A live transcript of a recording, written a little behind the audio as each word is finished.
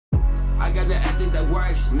I got the ethic that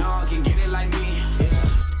works. No one can get it like me.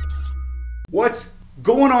 What's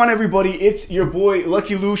going on, everybody? It's your boy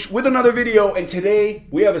Lucky Loush with another video, and today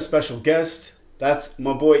we have a special guest. That's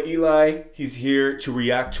my boy Eli. He's here to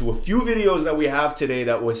react to a few videos that we have today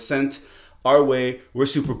that was sent our way. We're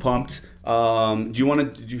super pumped. Do you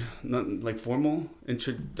want to do like formal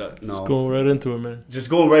intro? No. Just go right into it, man. Just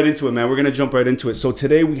going right into it, man. We're gonna jump right into it. So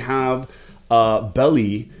today we have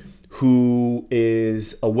Belly, who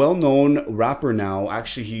is a well-known rapper now.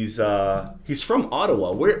 Actually, he's from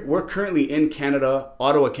Ottawa. We're currently in Canada,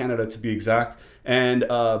 Ottawa, Canada to be exact. And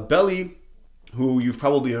Belly, who you've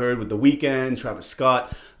probably heard with The Weeknd, Travis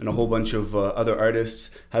Scott, and a whole bunch of other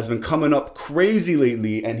artists, has been coming up crazy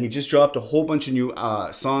lately, and he just dropped a whole bunch of new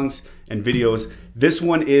songs and videos. This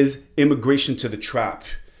one is Immigration to the Trap.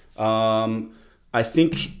 I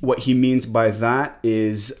think what he means by that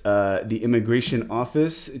is the immigration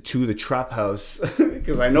office to the trap house,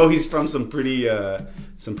 because I know he's from some pretty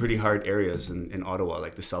hard areas in Ottawa,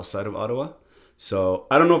 like the south side of Ottawa. So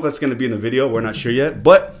I don't know if that's going to be in the video. We're not sure yet.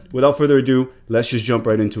 But without further ado, let's just jump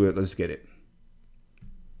right into it. Let's get it.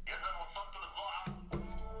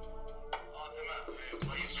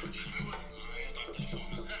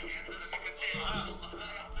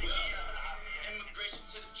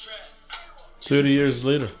 30 years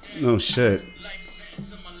later. No shit.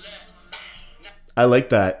 I like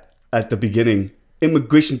that at the beginning.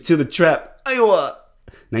 Immigration to the trap. Iowa.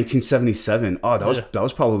 1977. Oh, that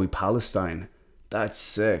was probably Palestine. That's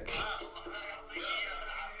sick.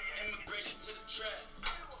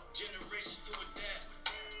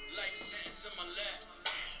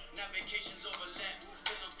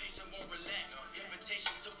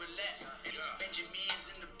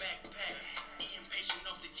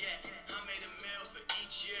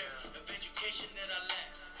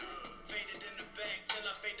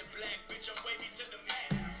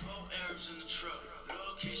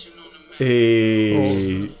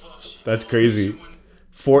 Hey, that's crazy.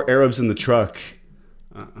 4 Arabs in the truck.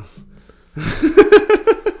 I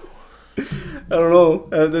don't know.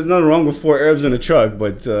 There's nothing wrong with 4 Arabs in a truck,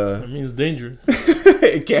 but I mean, it's dangerous.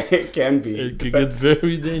 it can be. It could get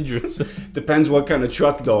very dangerous. Depends what kind of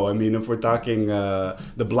truck, though. I mean, if we're talking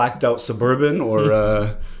the blacked out Suburban or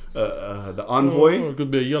the Envoy, or it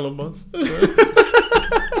could be a yellow bus.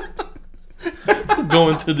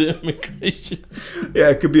 Going to the immigration.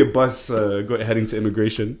 Yeah, it could be a bus heading to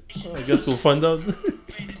immigration. I guess we'll find out.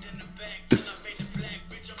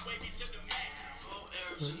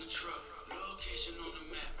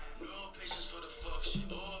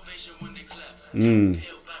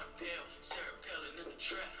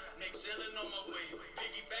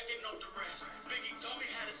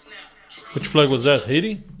 Which flag was that?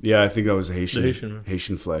 Haiti? Yeah, I think that was a Haitian. The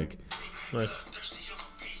Haitian flag. Nice.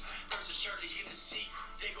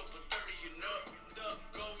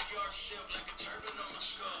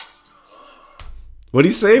 What did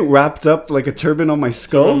he say? Wrapped up like a turban on my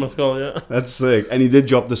skull? On my skull, yeah. That's sick. And he did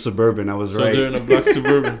drop the Suburban. I was right. So they're in a black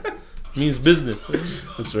Suburban. Means business, man.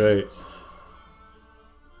 That's right.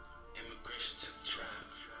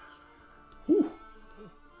 Whew.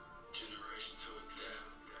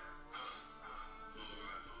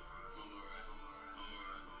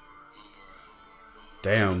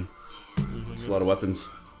 Damn. That's a lot of weapons.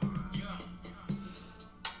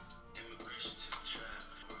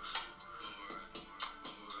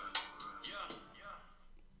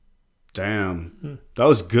 Damn, that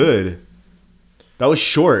was good. That was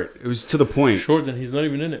short. It was to the point. Short, and he's not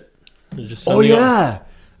even in it. Just oh yeah,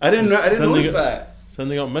 I didn't notice that.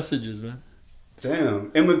 Sending out messages, man.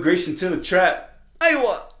 Damn, immigration to the trap.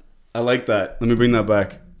 Iowa. I like that. Let me bring that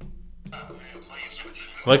back. I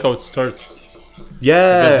like how it starts.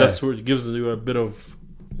 Yeah, because that's where it gives you a bit of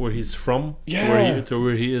where he's from. Yeah,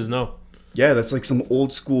 where he is now. Yeah, that's like some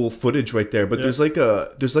old school footage right there. But there's like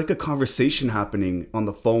a conversation happening on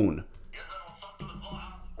the phone.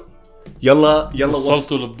 Yalla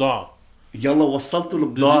wasaltu al-bda. Yalla wasaltu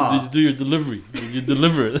al-bda. Did you do your delivery? Did you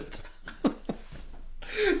deliver it?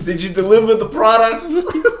 Did you deliver the product?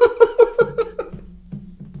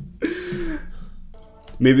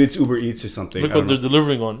 Maybe it's Uber Eats or something. Look what they're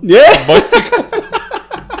delivering on. Yeah. Bicycles.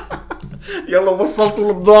 Yalla wasaltu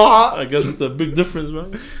al-bda. I guess it's a big difference,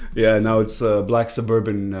 man. Yeah, now it's black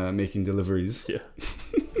Suburban making deliveries. Yeah.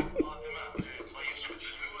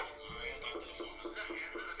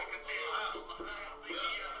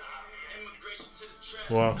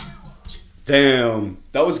 Wow. Damn.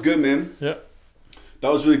 That was good, man. Yeah.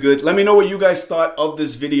 That was really good. Let me know what you guys thought of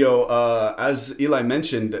this video. As Eli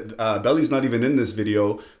mentioned, Belly's not even in this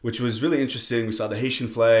video, which was really interesting. We saw the Haitian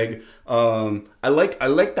flag. I like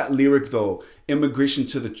that lyric though. Immigration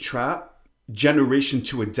to the trap. generation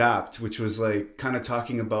to adapt, which was like kind of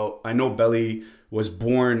talking about, I know Belly was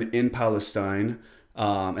born in Palestine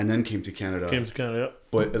and then came to Canada.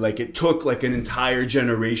 But like it took like an entire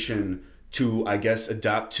generation to, I guess,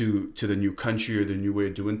 adapt to the new country or the new way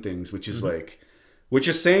of doing things, which is like, which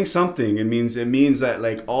is saying something. It means that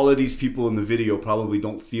like all of these people in the video probably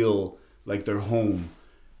don't feel like they're home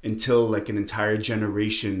until like an entire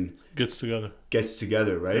generation gets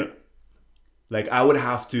together, right? Yeah. Like I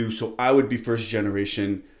would be first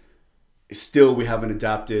generation. Still, we haven't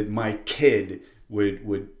adapted. My kid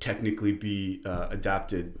would technically be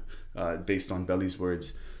adapted based on Belly's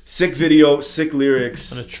words. Sick video, sick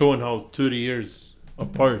lyrics. And it's showing how 30 years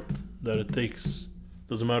apart that it takes.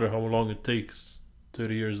 Doesn't matter how long it takes.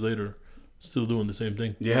 30 years later, still doing the same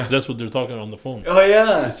thing. Yeah. 'Cause that's what they're talking on the phone. Oh,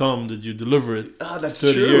 yeah. They tell them that you deliver it. Oh, that's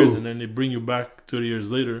 30 true. years, and then they bring you back 30 years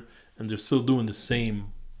later, and they're still doing the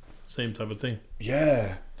same type of thing.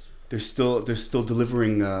 Yeah. They're still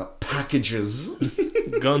delivering packages.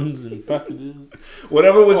 Guns and packages.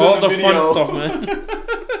 Whatever was all in the video. All the fun stuff, man.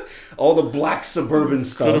 All the black suburban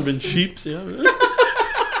stuff. Could have been sheeps, yeah.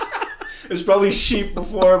 It was probably sheep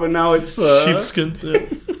before, but now it's... sheepskin, yeah.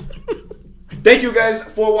 Thank you guys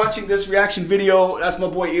for watching this reaction video. That's my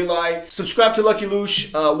boy Eli. Subscribe to Lucky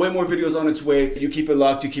Loush. Way more videos on its way. You keep it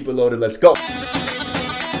locked, you keep it loaded. Let's go.